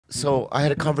So I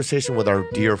had a conversation with our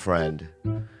dear friend,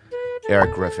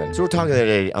 Erik Griffin. So we're talking the other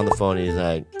day on the phone, and he's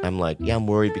like, I'm like, yeah, I'm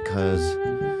worried because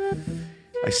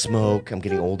I smoke, I'm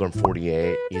getting older, I'm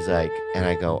 48. He's like, and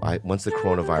I go, once the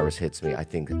coronavirus hits me, I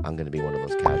think I'm gonna be one of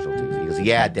those casualties. He goes,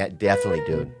 yeah, definitely,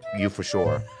 dude, you for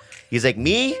sure. He's like,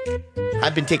 me?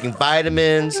 I've been taking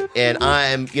vitamins, and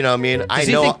I'm, you know what I mean? Does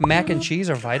he think mac and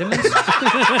cheese are vitamins?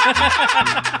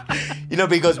 You know,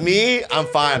 but he goes, me? I'm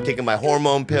fine. I'm taking my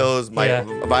hormone pills, my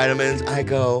vitamins. I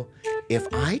go, if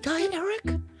I die, Erik,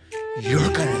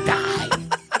 you're gonna die.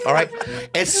 All right?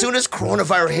 As soon as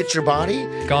coronavirus hits your body,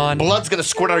 gone. Blood's gonna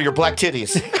squirt out of your black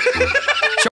titties.